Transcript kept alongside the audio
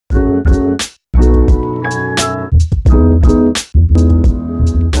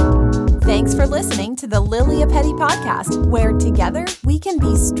podcast, where together we can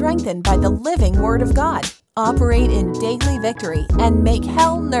be strengthened by the living Word of God, operate in daily victory, and make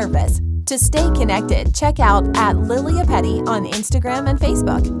hell nervous. To stay connected, check out @Lilia Petty on Instagram and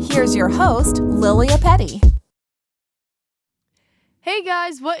Facebook. Here's your host, Lilia Petty. Hey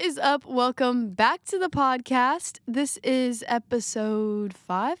guys, what is up? Welcome back to the podcast. This is episode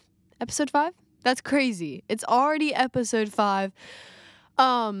 5? Episode 5? That's crazy. It's already episode 5.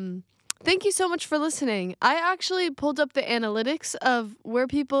 Thank you so much for listening. I actually pulled up the analytics of where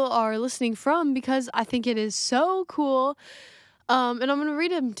people are listening from because I think it is so cool. And I'm going to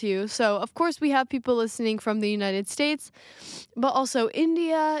read them to you. So, of course, we have people listening from the United States, but also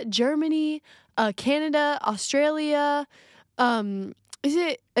India, Germany, Canada, Australia.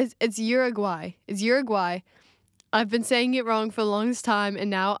 It's Uruguay. It's Uruguay. I've been saying it wrong for the longest time, and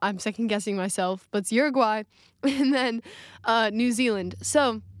now I'm second guessing myself, but it's Uruguay, and then New Zealand.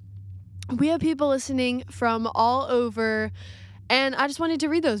 So we have people listening from all over, and I just wanted to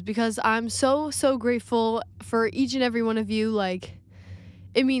read those because I'm so grateful for each and every one of you. Like,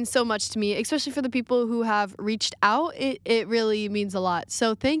 it means so much to me, especially for the people who have reached out. It really means a lot.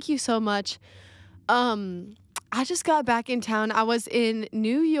 So thank you so much. I just got back in town. I was in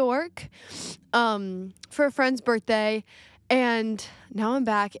New York for a friend's birthday, and now I'm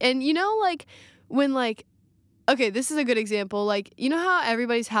back. And you know, like, when, like, okay, this is a good example. Like, you know how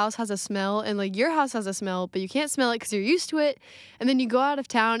everybody's house has a smell, and, like, your house has a smell, but you can't smell it because you're used to it, and then you go out of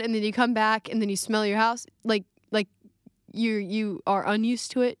town, and then you come back, and then you smell your house, like you are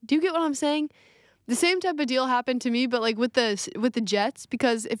unused to it. Do you get what I'm saying? The same type of deal happened to me, but, like, with the jets,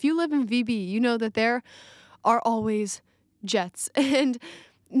 because if you live in VB, you know that there are always jets. And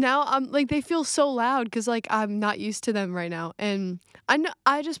now I'm like, they feel so loud because, like, I'm not used to them right now. And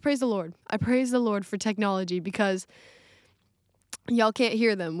I just praise the Lord. I praise the Lord for technology because y'all can't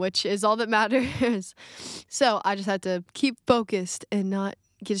hear them, which is all that matters. So I just had to keep focused and not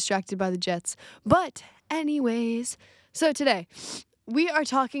get distracted by the jets. But anyways, so today we are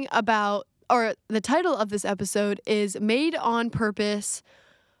talking about, or the title of this episode is Made on Purpose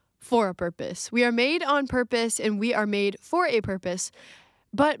for a Purpose. We are made on purpose and we are made for a purpose.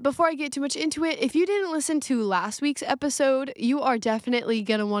 But before I get too much into it, if you didn't listen to last week's episode, you are definitely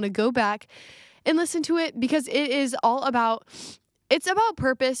going to want to go back and listen to it because it is all about, it's about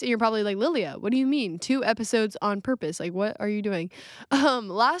purpose. And you're probably like, Lilia, what do you mean? 2 episodes on purpose? Like, what are you doing?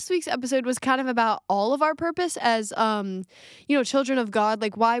 Last week's episode was kind of about all of our purpose as, children of God,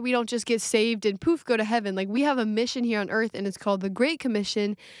 like why we don't just get saved and poof, go to heaven. Like, we have a mission here on earth, and it's called the Great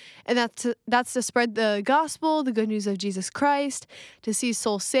Commission. And that's to spread the gospel, the good news of Jesus Christ, to see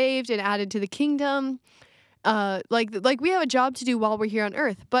souls saved and added to the kingdom. Like we have a job to do while we're here on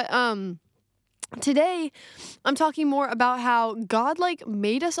earth. But, today, I'm talking more about how God, like,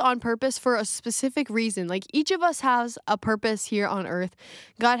 made us on purpose for a specific reason. Like, each of us has a purpose here on earth.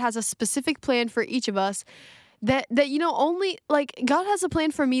 God has a specific plan for each of us that only, like, God has a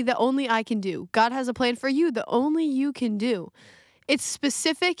plan for me that only I can do. God has a plan for you that only you can do. It's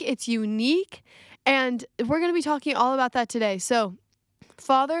specific, it's unique, and we're going to be talking all about that today. So,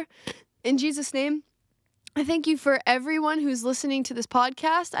 Father, in Jesus' name, I thank you for everyone who's listening to this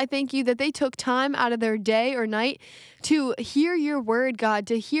podcast. I thank you that they took time out of their day or night to hear your word, God,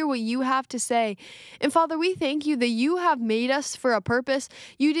 to hear what you have to say. And Father, we thank you that you have made us for a purpose.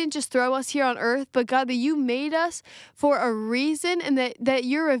 You didn't just throw us here on earth, but God, that you made us for a reason, and that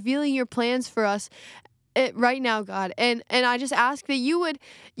you're revealing your plans for us right now, God. And I just ask that you would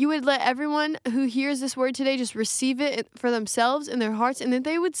let everyone who hears this word today just receive it for themselves in their hearts, and that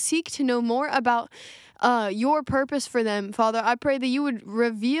they would seek to know more about your purpose for them, Father. I pray that you would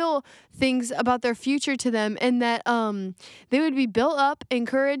reveal things about their future to them, and that they would be built up,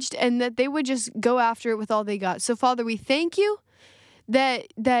 encouraged, and that they would just go after it with all they got. So, Father, we thank you that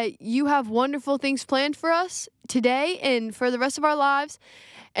you have wonderful things planned for us today and for the rest of our lives.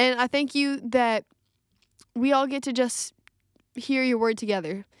 And I thank you that we all get to just hear your word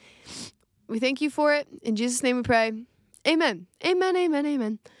together. We thank you for it. In Jesus' name we pray. Amen. Amen, amen,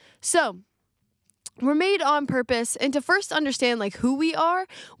 amen. So, we're made on purpose, and to first understand, like, who we are,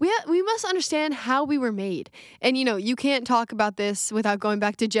 we must understand how we were made. And, you can't talk about this without going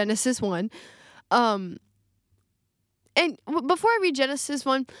back to Genesis 1. And before I read Genesis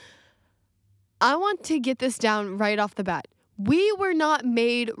 1, I want to get this down right off the bat. We were not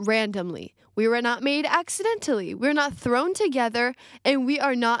made randomly. We were not made accidentally. We're not thrown together, and we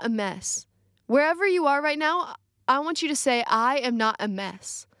are not a mess. Wherever you are right now, I want you to say, I am not a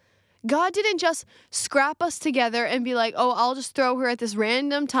mess. God didn't just scrap us together and be like, oh, I'll just throw her at this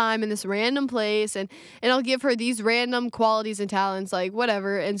random time in this random place and I'll give her these random qualities and talents, like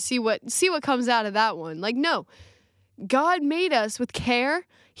whatever, and see what comes out of that one. Like, no. God made us with care.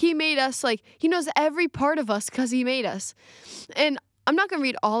 He made us, like, he knows every part of us because he made us. And I'm not going to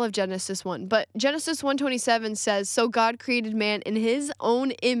read all of Genesis 1, but Genesis 1:27 says, so God created man in his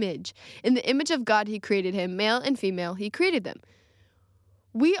own image. In the image of God, he created him. Male and female, he created them.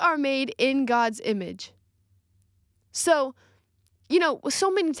 We are made in God's image. So, so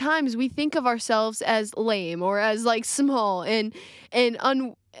many times we think of ourselves as lame or as like small and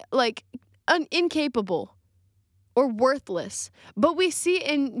incapable or worthless. But we see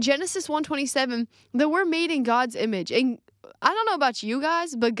in Genesis 1:27 that we're made in God's image. And I don't know about you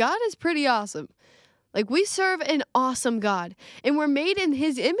guys, but God is pretty awesome. Like, we serve an awesome God and we're made in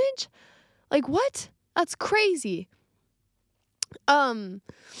his image? Like, what? That's crazy. And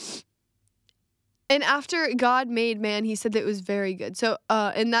after God made man, he said that it was very good. So,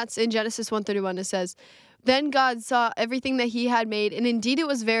 and that's in Genesis 1:31. It says, then God saw everything that he had made, and indeed it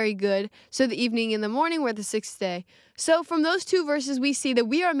was very good. So the evening and the morning were the sixth day. So from those two verses, we see that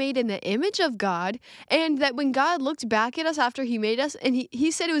we are made in the image of God, and that when God looked back at us after he made us, and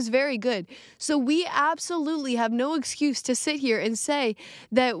he said it was very good. So we absolutely have no excuse to sit here and say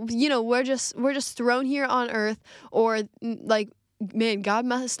that, we're just thrown here on earth, or like, man, God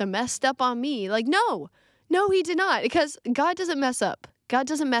must have messed up on me. Like, no, he did not, because God doesn't mess up. God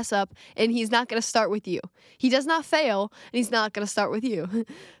doesn't mess up, and he's not going to start with you. He does not fail, and he's not going to start with you.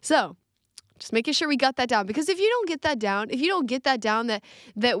 So just making sure we got that down, because if you don't get that down,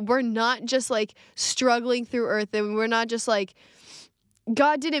 that we're not just like struggling through earth, and we're not just like,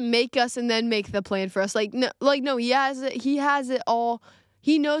 God didn't make us and then make the plan for us. No, he has it all.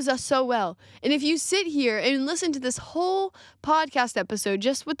 He knows us so well. And if you sit here and listen to this whole podcast episode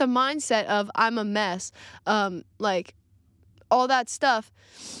just with the mindset of I'm a mess, all that stuff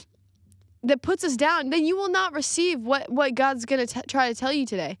that puts us down, then you will not receive what God's going to try to tell you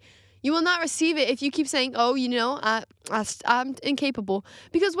today. You will not receive it if you keep saying, oh, I'm incapable.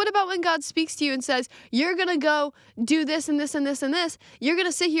 Because what about when God speaks to you and says, you're going to go do this and this and this and this? You're going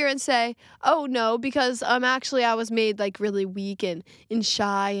to sit here and say, oh, no, because actually I was made like really weak and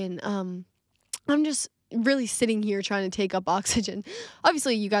shy, and I'm just really sitting here trying to take up oxygen.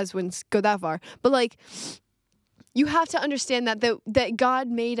 Obviously, you guys wouldn't go that far. But like, you have to understand that God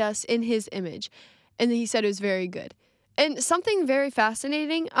made us in his image, and he said it was very good. And something very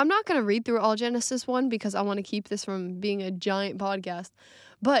fascinating, I'm not going to read through all Genesis 1 because I want to keep this from being a giant podcast,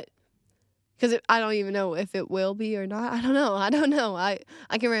 but because I don't even know if it will be or not. I don't know. I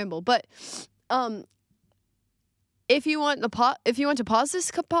can ramble, but if you want to pause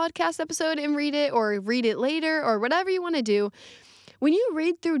this podcast episode and read it, or read it later, or whatever you want to do, when you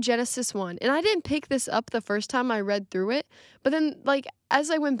read through Genesis 1, and I didn't pick this up the first time I read through it, but then like as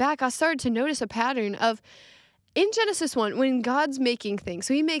I went back, I started to notice a pattern of, in Genesis 1, when God's making things,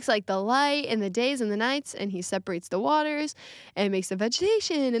 so he makes like the light and the days and the nights, and he separates the waters and makes the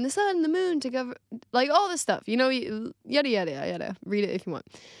vegetation and the sun and the moon to cover, like all this stuff, yada, yada, yada. Read it if you want.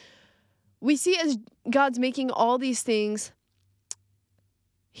 We see as God's making all these things,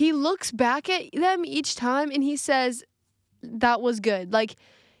 he looks back at them each time and he says, that was good. Like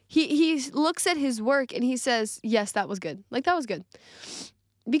he looks at his work and he says, yes, that was good. Like, that was good.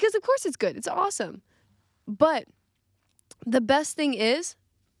 Because of course it's good. It's awesome. But the best thing is,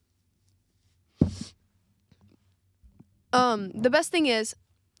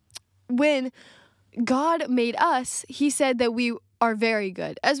 when God made us, he said that we are very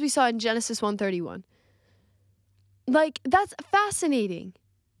good, as we saw in Genesis 1:31. Like, that's fascinating.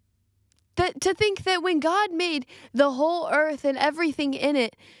 To think that when God made the whole earth and everything in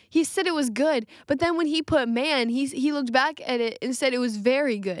it, he said it was good. But then when he put man, he looked back at it and said it was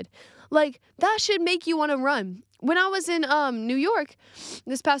very good. Like, that should make you want to run. When I was in New York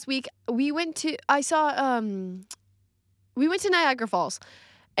this past week, we went to Niagara Falls,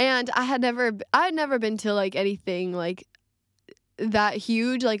 and I had never been to like anything like that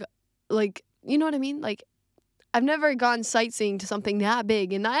huge, like you know what I mean? Like, I've never gone sightseeing to something that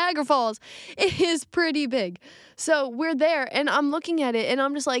big, and Niagara Falls, it is pretty big. So we're there, and I'm looking at it, and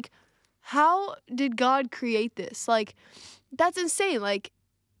I'm just like, how did God create this? Like, that's insane. Like,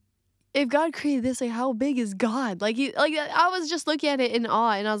 if God created this, like, how big is God? Like, I was just looking at it in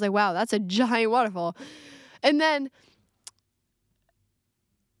awe, and I was like, wow, that's a giant waterfall. And then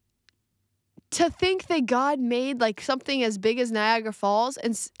to think that God made like something as big as Niagara Falls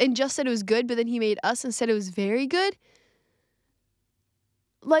and just said it was good, but then he made us and said it was very good.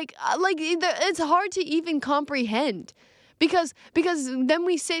 Like it's hard to even comprehend, Because then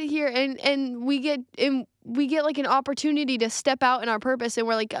we sit here and we get like an opportunity to step out in our purpose, and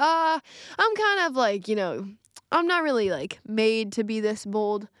we're like, I'm kind of like, I'm not really like made to be this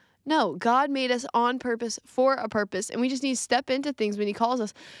bold. No, God made us on purpose for a purpose, and we just need to step into things when he calls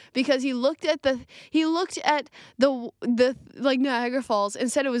us, because he looked at the like Niagara Falls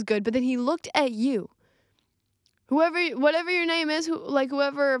and said it was good, but then he looked at you. Whatever your name is,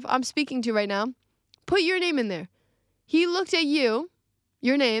 whoever I'm speaking to right now, put your name in there. He looked at you,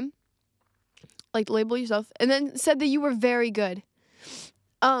 your name, like label yourself, and then said that you were very good.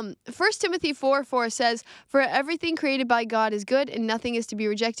 1 Timothy 4:4 says, "For everything created by God is good, and nothing is to be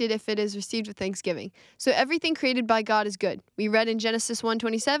rejected if it is received with thanksgiving." So everything created by God is good. We read in Genesis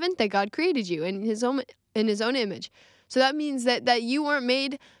 1:27 that God created you in his own image. So that means that you weren't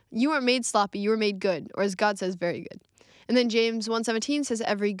made sloppy, you were made good, or as God says, very good. And then James 1:17 says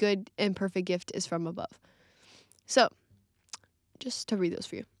every good and perfect gift is from above. So just to read those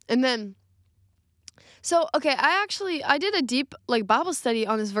for you. And then okay, I did a deep Bible study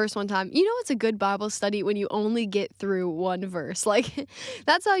on this verse one time. You know, it's a good Bible study when you only get through one verse.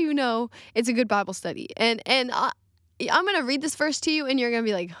 That's how you know it's a good Bible study. And I'm going to read this verse to you, and you're going to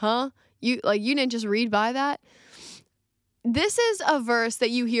be like, huh? You didn't just read by that? This is a verse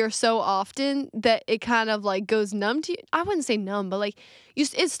that you hear so often that it kind of goes numb to you. I wouldn't say numb, but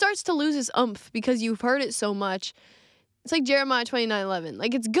it starts to lose its oomph because you've heard it so much. It's like Jeremiah 29:11.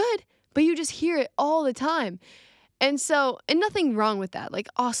 It's good, but you just hear it all the time. And nothing wrong with that.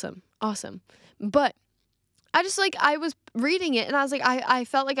 Awesome. But I was reading it, and I was like, I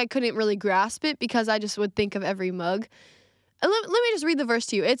felt like I couldn't really grasp it because I just would think of every mug. And let me just read the verse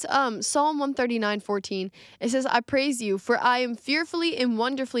to you. It's Psalm 139:14. It says, "I praise you, for I am fearfully and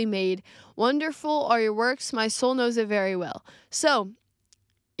wonderfully made. Wonderful are your works. My soul knows it very well." So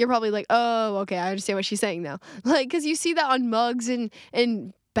you're probably like, oh, okay, I understand what she's saying now. Because you see that on mugs and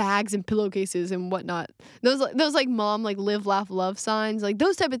bags and pillowcases and whatnot. Those mom, live, laugh, love signs,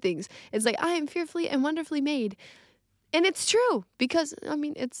 those type of things. It's I am fearfully and wonderfully made. And it's true because,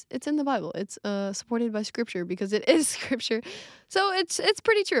 it's in the Bible. It's supported by scripture because it is scripture. So it's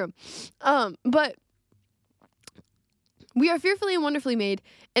pretty true. But we are fearfully and wonderfully made.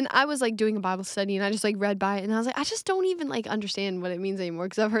 And I was doing a Bible study, and I just read by it, and I was I just don't even understand what it means anymore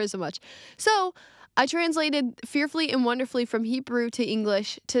because I've heard it so much. So I translated fearfully and wonderfully from Hebrew to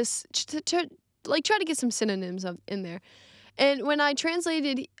English to try to get some synonyms in there. And when I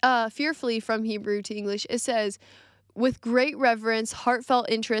translated fearfully from Hebrew to English, it says, with great reverence, heartfelt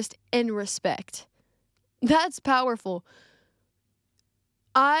interest, and respect. That's powerful.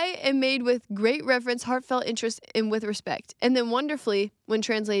 I am made with great reverence, heartfelt interest, and with respect. And then wonderfully, when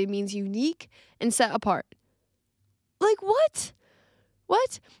translated, means unique and set apart. What?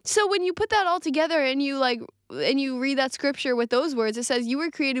 What? So when you put that all together and you read that scripture with those words, it says you were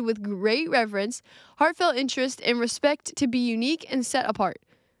created with great reverence, heartfelt interest, and respect to be unique and set apart.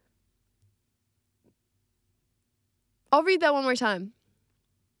 I'll read that one more time.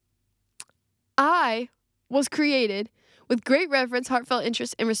 I was created with great reverence, heartfelt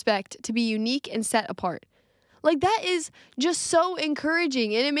interest, and respect to be unique and set apart. That is just so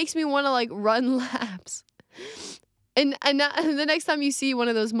encouraging, and it makes me want to run laps. And the next time you see one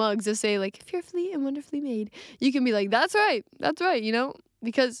of those mugs that say fearfully and wonderfully made, you can be like, that's right,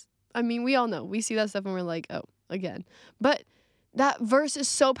 because we all know, we see that stuff and we're like, oh, again. But that verse is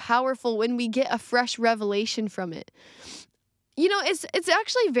so powerful when we get a fresh revelation from it. It's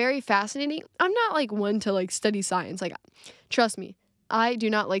actually very fascinating. I'm not one to study science. Trust me, I do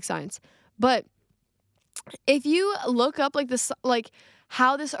not like science. But if you look up this,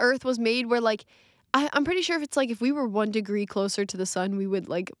 how this earth was made, where I'm pretty sure if it's if we were 1 degree closer to the sun, we would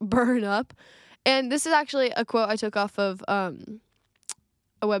burn up. And this is actually a quote I took off of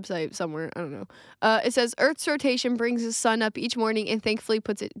a website somewhere. I don't know. It says, Earth's rotation brings the sun up each morning and thankfully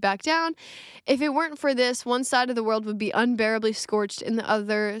puts it back down. If it weren't for this, one side of the world would be unbearably scorched and the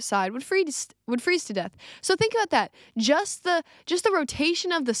other side would freeze to death. So think about that. Just the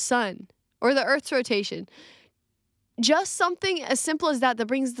rotation of the sun, or the Earth's rotation. Just something as simple as that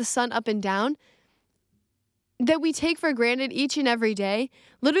brings the sun up and down, that we take for granted each and every day.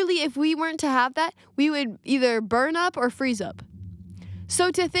 Literally, if we weren't to have that, we would either burn up or freeze up. So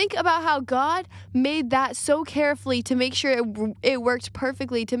to think about how God made that so carefully to make sure it worked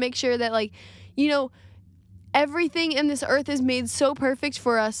perfectly, to make sure that everything in this earth is made so perfect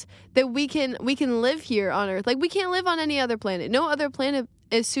for us that we can live here on earth. We can't live on any other planet. No other planet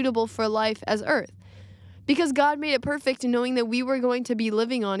is suitable for life as earth, because God made it perfect, knowing that we were going to be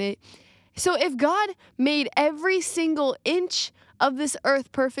living on it. So if God made every single inch of this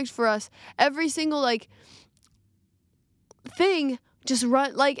earth perfect for us, every single thing just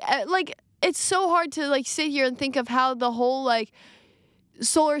run like it's so hard to like sit here and think of how the whole like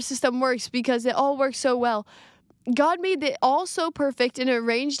solar system works because it all works so well. God made it all so perfect and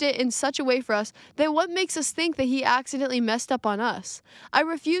arranged it in such a way for us that what makes us think that he accidentally messed up on us? I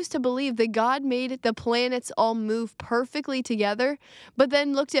refuse to believe that God made the planets all move perfectly together, but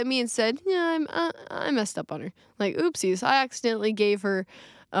then looked at me and said, yeah, I messed up on her. Like, oopsies, I accidentally gave her,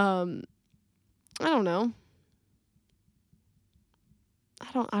 I don't know.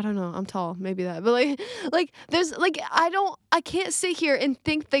 I don't know. I'm tall. Maybe that. But there's I can't sit here and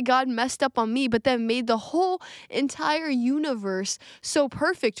think that God messed up on me, but then made the whole entire universe so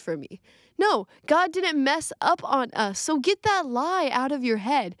perfect for me. No, God didn't mess up on us. So get that lie out of your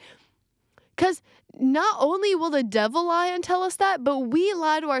head. Because not only will the devil lie and tell us that, but we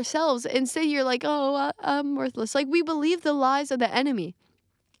lie to ourselves and say you're like, oh, I'm worthless. Like we believe the lies of the enemy.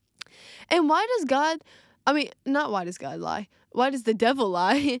 And why does God lie? Why does the devil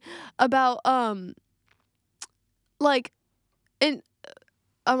lie about, I'm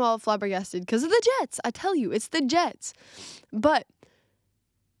all flabbergasted because of the Jets. I tell you, it's the Jets. But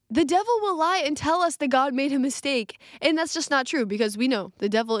the devil will lie and tell us that God made a mistake. And that's just not true because we know the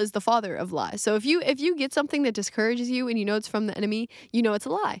devil is the father of lies. So if you get something that discourages you and you know it's from the enemy, you know it's a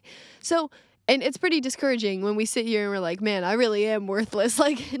lie. So, and it's pretty discouraging when we sit here and we're like, man, I really am worthless.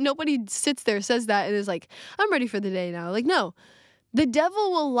 Like nobody sits there, says that, and is like, I'm ready for the day now. Like, no, the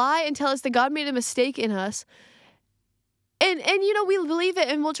devil will lie and tell us that God made a mistake in us. And we believe it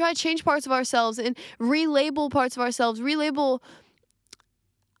and we'll try to change parts of ourselves and relabel parts of ourselves, we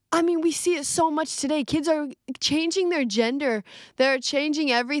see it so much today. Kids are changing their gender. They're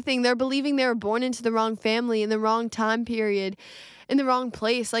changing everything. They're believing they were born into the wrong family in the wrong time period, in the wrong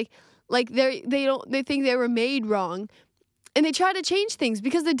place. Like they think they were made wrong. And they try to change things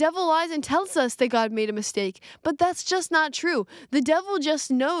because the devil lies and tells us that God made a mistake. But that's just not true. The devil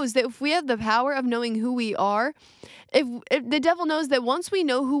just knows that if we have the power of knowing who we are, if the devil knows that once we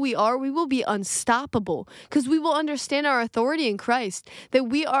know who we are, we will be unstoppable because we will understand our authority in Christ, that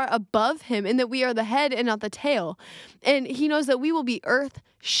we are above him and that we are the head and not the tail. And he knows that we will be earth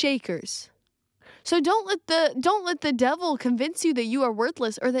shakers. So don't let the devil convince you that you are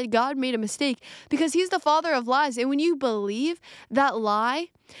worthless or that God made a mistake because he's the father of lies. And when you believe that lie,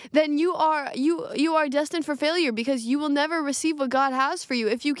 then you are destined for failure because you will never receive what God has for you.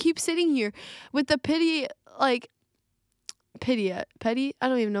 If you keep sitting here with the petty, I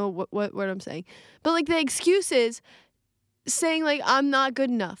don't even know what word I'm saying, but like the excuses saying like, I'm not good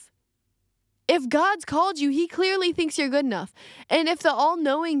enough. If God's called you, he clearly thinks you're good enough. And if the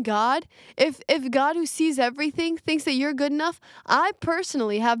all-knowing God, if God who sees everything thinks that you're good enough, I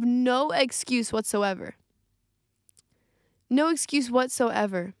personally have no excuse whatsoever. No excuse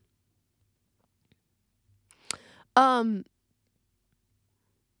whatsoever. So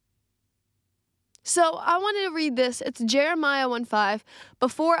I wanted to read this. It's Jeremiah 1:5.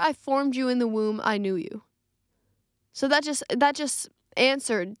 Before I formed you in the womb, I knew you. So that just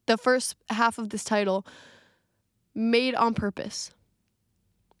answered the first half of this title, made on purpose.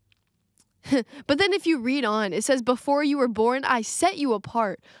 But then if you read on, it says, before you were born, I set you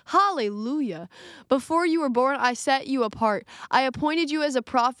apart. Hallelujah. Before you were born, I set you apart. I appointed you as a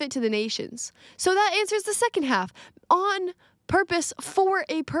prophet to the nations. So that answers the second half. On purpose, for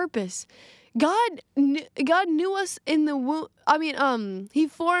a purpose. God knew us in the womb. He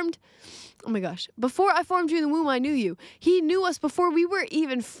formed... Oh my gosh. Before I formed you in the womb, I knew you. He knew us before we were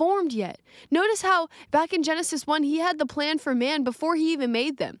even formed yet. Notice how back in Genesis 1, he had the plan for man before he even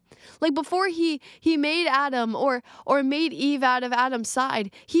made them. Like before he made Adam or made Eve out of Adam's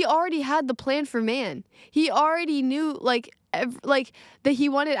side, he already had the plan for man. He already knew like that he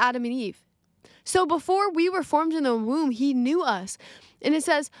wanted Adam and Eve. So before we were formed in the womb, he knew us. And it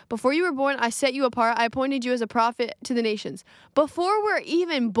says, before you were born, I set you apart. I appointed you as a prophet to the nations. Before we're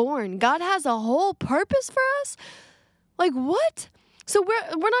even born, God has a whole purpose for us? Like what? So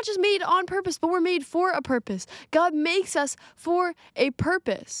we're not just made on purpose, but we're made for a purpose. God makes us for a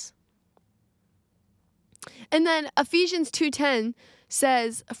purpose. And then Ephesians 2:10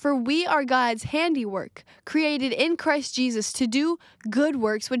 says, for we are God's handiwork, created in Christ Jesus to do good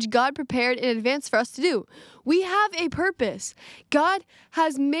works, which God prepared in advance for us to do. We have a purpose. God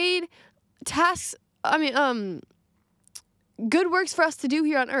has made good works for us to do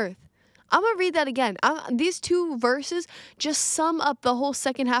here on earth. I'm going to read that again. These two verses just sum up the whole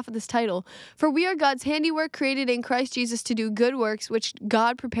second half of this title. For we are God's handiwork, created in Christ Jesus to do good works, which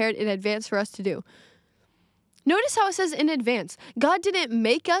God prepared in advance for us to do. Notice how it says in advance. God didn't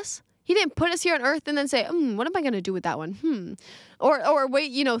make us. He didn't put us here on earth and then say, what am I going to do with that one? Or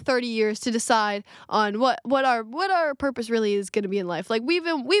wait, 30 years to decide on what our purpose really is going to be in life. Like we've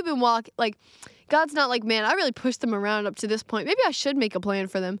been walking, like God's not like, man, I really pushed them around up to this point. Maybe I should make a plan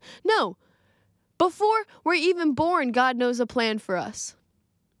for them. No. Before we're even born, God knows a plan for us.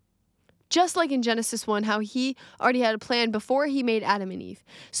 Just like in Genesis 1, how he already had a plan before he made Adam and Eve.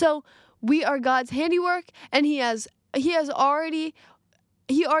 So we are God's handiwork, and he already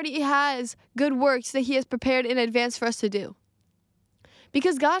has good works that he has prepared in advance for us to do.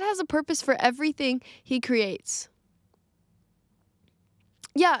 Because God has a purpose for everything he creates.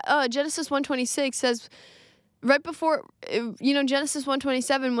 Yeah, Genesis 1:26 says, right before, Genesis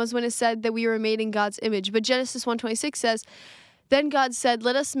 1:27 was when it said that we were made in God's image. But Genesis 1:26 says, then God said,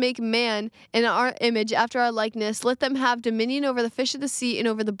 let us make man in our image after our likeness. Let them have dominion over the fish of the sea and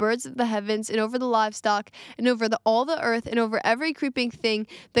over the birds of the heavens and over the livestock and over all the earth and over every creeping thing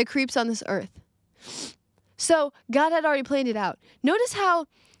that creeps on this earth. So God had already planned it out. Notice how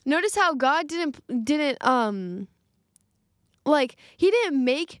God didn't he didn't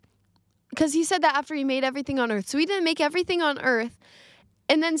make, because he said that after he made everything on earth. So he didn't make everything on earth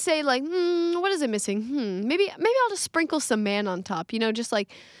and then say like, what is it missing? Maybe I'll just sprinkle some man on top, just like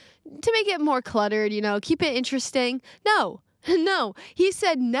to make it more cluttered, keep it interesting. No. He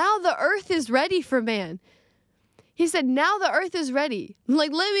said, now the earth is ready for man. He said, now the earth is ready.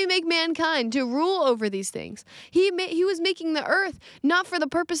 Like, let me make mankind to rule over these things. He was making the earth not for the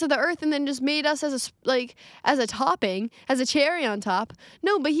purpose of the earth and then just made us as a topping, as a cherry on top.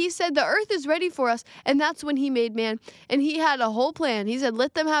 No, but he said the earth is ready for us, and that's when he made man. And he had a whole plan. He said,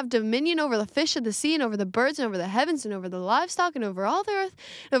 let them have dominion over the fish of the sea and over the birds and over the heavens and over the livestock and over all the earth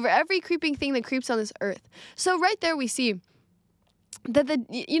and over every creeping thing that creeps on this earth. So right there we see that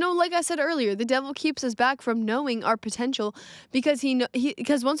like I said earlier, the devil keeps us back from knowing our potential because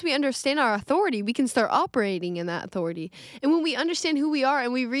because once we understand our authority, we can start operating in that authority. And when we understand who we are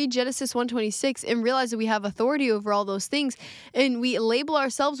and we read Genesis 1:26 and realize that we have authority over all those things, and we label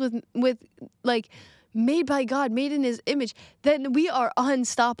ourselves with like made by God, made in his image, then we are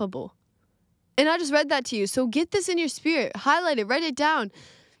unstoppable. And I just read that to you. So get this in your spirit, highlight it, write it down.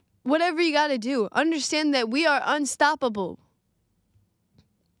 Whatever you got to do, understand that we are unstoppable.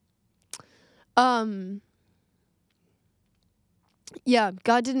 Yeah,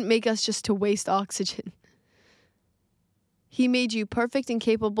 God didn't make us just to waste oxygen. He made you perfect and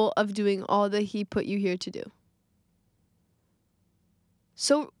capable of doing all that he put you here to do.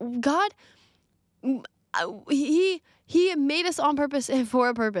 So God, he made us on purpose and for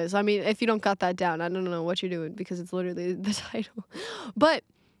a purpose. I mean, if you don't got that down, I don't know what you're doing because it's literally the title. But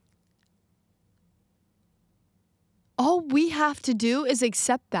all we have to do is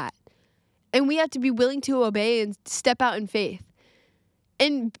accept that. And we have to be willing to obey and step out in faith.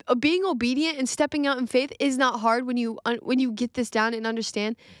 And being obedient and stepping out in faith is not hard when you get this down and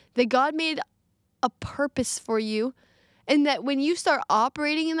understand that God made a purpose for you, and that when you start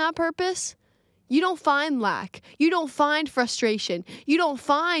operating in that purpose, you don't find lack, you don't find frustration, you don't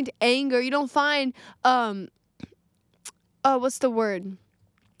find anger, you don't find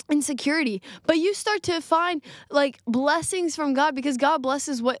insecurity, but you start to find like blessings from God, because God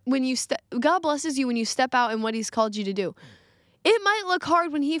blesses you when you step out in what he's called you to do. It might look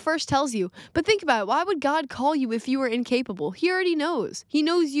hard when he first tells you, but think about it. Why would God call you if you were incapable? He already knows. He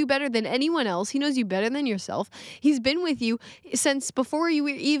knows you better than anyone else. He knows you better than yourself. He's been with you since before you were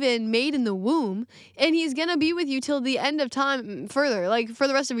even made in the womb, and he's going to be with you till the end of time further, like for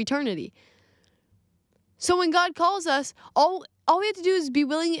the rest of eternity. So when God calls us, all we have to do is be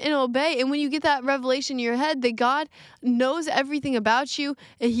willing and obey. And when you get that revelation in your head that God knows everything about you,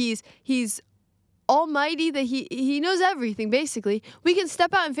 and he's almighty, that he knows everything, basically, we can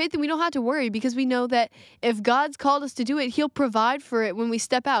step out in faith and we don't have to worry, because we know that if God's called us to do it, he'll provide for it when we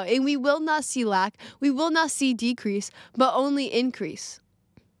step out. And we will not see lack, we will not see decrease, but only increase.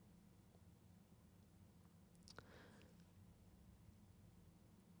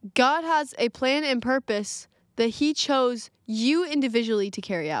 God has a plan and purpose that he chose you individually to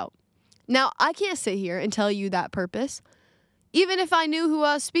carry out. Now, I can't sit here and tell you that purpose, even if I knew who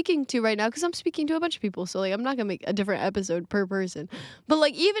I was speaking to right now, because I'm speaking to a bunch of people, so like I'm not going to make a different episode per person. But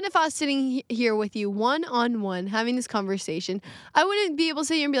like even if I was sitting here with you one-on-one having this conversation, I wouldn't be able to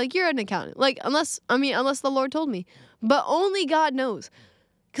sit here and be like, you're an accountant. Like unless the Lord told me. But only God knows.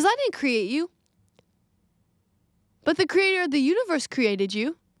 Because I didn't create you. But the creator of the universe created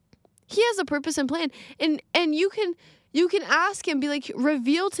you. He has a purpose and plan. And you can ask him, be like,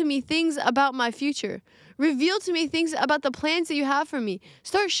 reveal to me things about my future. Reveal to me things about the plans that you have for me.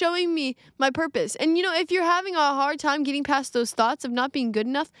 Start showing me my purpose. And if you're having a hard time getting past those thoughts of not being good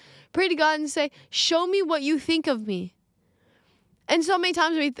enough, pray to God and say, show me what you think of me. And so many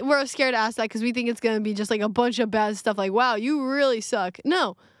times we're scared to ask that because we think it's going to be just like a bunch of bad stuff like, wow, you really suck.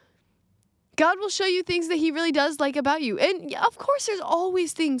 No. God will show you things that he really does like about you. And of course, there's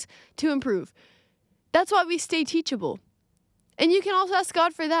always things to improve. That's why we stay teachable. And you can also ask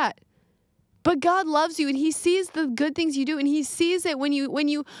God for that. But God loves you and he sees the good things you do. And he sees it when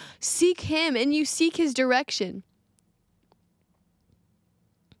you seek him and you seek his direction.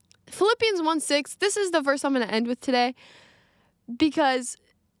 Philippians 1:6, this is the verse I'm going to end with today. Because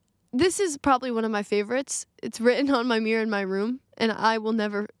this is probably one of my favorites. It's written on my mirror in my room, and I will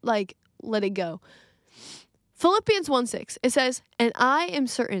never, let it go. Philippians 1:6, it says, "And I am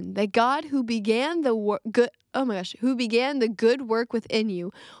certain that God who began the good work within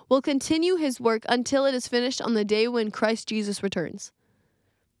you will continue his work until it is finished on the day when Christ Jesus returns."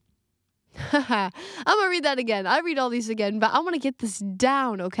 I'm going to read that again. I read all these again, but I want to get this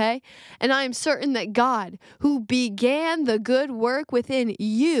down, okay? "And I am certain that God, who began the good work within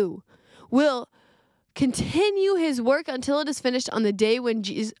you, will continue his work until it is finished on the day when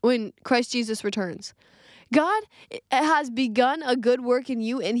Christ Jesus returns." God has begun a good work in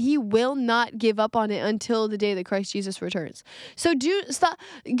you, and he will not give up on it until the day that Christ Jesus returns. So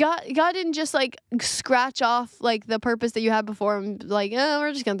God didn't just scratch off the purpose that you had before and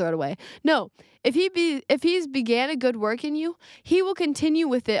we're just gonna throw it away. No, if he's began a good work in you, he will continue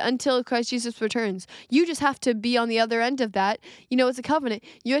with it until Christ Jesus returns. You just have to be on the other end of that. It's a covenant.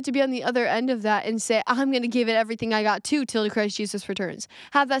 You have to be on the other end of that and say, I'm gonna give it everything I got till Christ Jesus returns.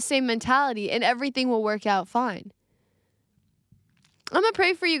 Have that same mentality, and everything will work out fine. I'm gonna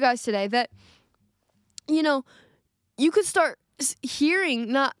pray for you guys today that you could start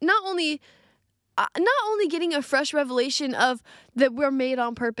hearing not only getting a fresh revelation of that we're made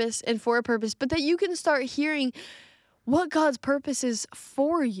on purpose and for a purpose, but that you can start hearing what God's purpose is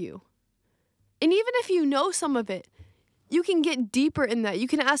for you. And even if you know some of it, you can get deeper in that. You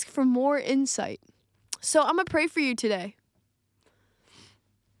can ask for more insight. So I'm gonna pray for you today.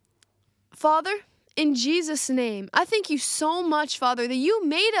 Father, in Jesus' name, I thank you so much, Father, that you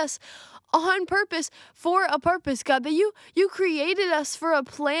made us on purpose for a purpose, God, that you created us for a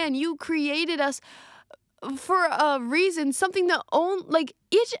plan. You created us for a reason, something that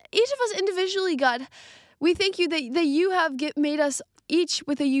each of us individually, God. We thank you that you have made us each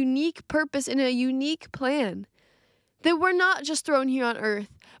with a unique purpose and a unique plan. That we're not just thrown here on earth,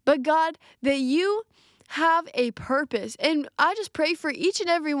 but God, that you have a purpose. And I just pray for each and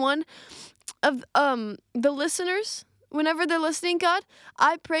every one of the listeners. Whenever they're listening, God,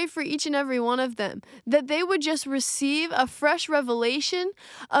 I pray for each and every one of them that they would just receive a fresh revelation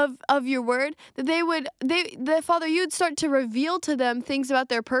of your word, that Father, you would start to reveal to them things about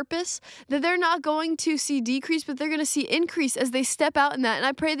their purpose, that they're not going to see decrease, but they're going to see increase as they step out in that. And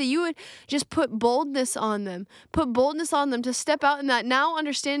I pray that you would just put boldness on them to step out in that, now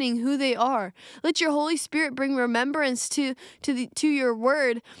understanding who they are. Let your Holy Spirit bring remembrance to your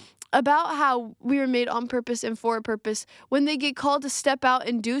word about how we were made on purpose and for a purpose when they get called to step out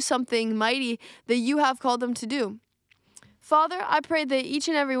and do something mighty that you have called them to do. Father, I pray that each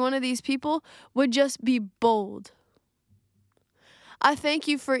and every one of these people would just be bold. I thank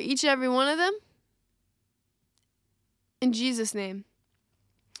you for each and every one of them. In Jesus' name.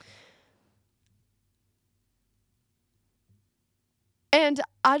 And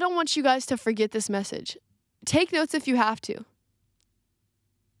I don't want you guys to forget this message. Take notes if you have to.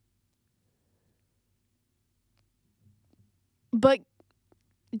 But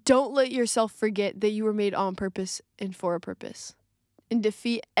don't let yourself forget that you were made on purpose and for a purpose, and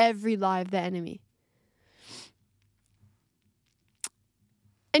defeat every lie of the enemy.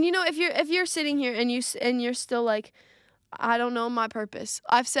 And if you're sitting here and you're still like, I don't know my purpose.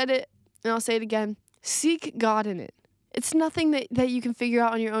 I've said it and I'll say it again. Seek God in it. It's nothing that you can figure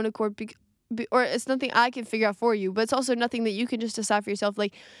out on your own accord, or it's nothing I can figure out for you, but it's also nothing that you can just decide for yourself.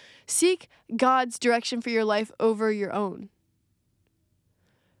 Seek God's direction for your life over your own.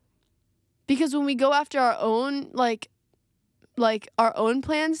 Because when we go after our own, our own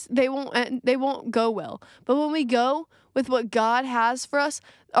plans, they won't go well. But when we go with what God has for us,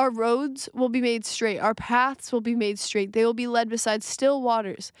 our roads will be made straight. Our paths will be made straight. They will be led beside still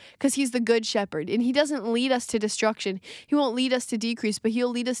waters, because he's the good shepherd. And he doesn't lead us to destruction. He won't lead us to decrease, but he'll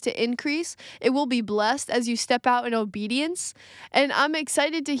lead us to increase. It will be blessed as you step out in obedience. And I'm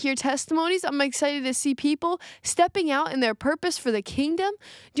excited to hear testimonies. I'm excited to see people stepping out in their purpose for the kingdom.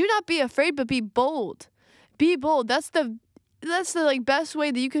 Do not be afraid, but be bold. Be bold. That's the that's the like best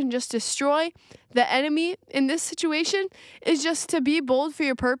way that you can just destroy the enemy in this situation, is just to be bold for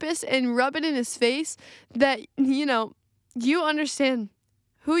your purpose and rub it in his face that, you understand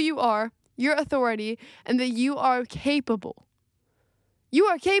who you are, your authority, and that you are capable. You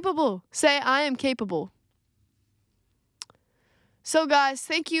are capable. Say, I am capable. So guys,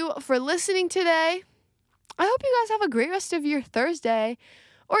 thank you for listening today. I hope you guys have a great rest of your Thursday.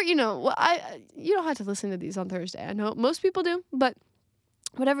 Or, you don't have to listen to these on Thursday. I know most people do, but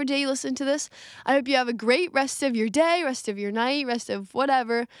whatever day you listen to this, I hope you have a great rest of your day, rest of your night, rest of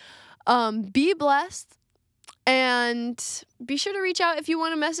whatever. Be blessed. And be sure to reach out if you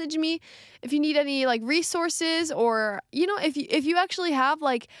want to message me, if you need any like resources, or if you actually have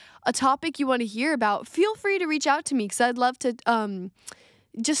like a topic you want to hear about, feel free to reach out to me, because I'd love to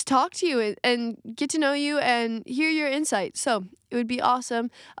just talk to you and get to know you and hear your insights. So it would be awesome.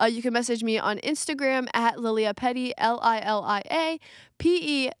 You can message me on Instagram at Lilia Petty, LILIAPETTY.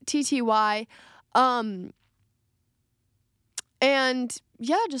 And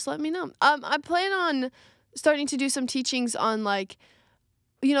yeah, just let me know. I plan on starting to do some teachings on like,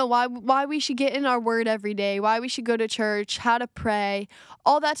 why we should get in our word every day, why we should go to church, how to pray,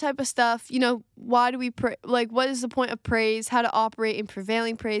 all that type of stuff. Why do we pray? Like, what is the point of praise? How to operate in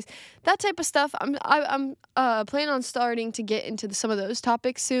prevailing praise? That type of stuff. I'm planning on starting to get into some of those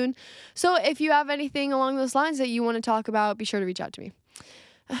topics soon. So if you have anything along those lines that you want to talk about, be sure to reach out to me.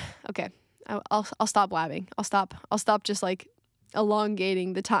 Okay, I'll stop blabbing. I'll stop just like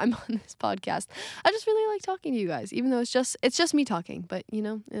elongating the time on this podcast. I just really like talking to you guys, even though it's just me talking, but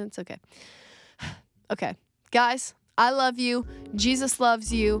it's okay. Okay, guys, I love you. Jesus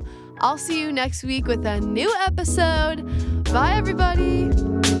loves you. I'll see you next week with a new episode. Bye, everybody.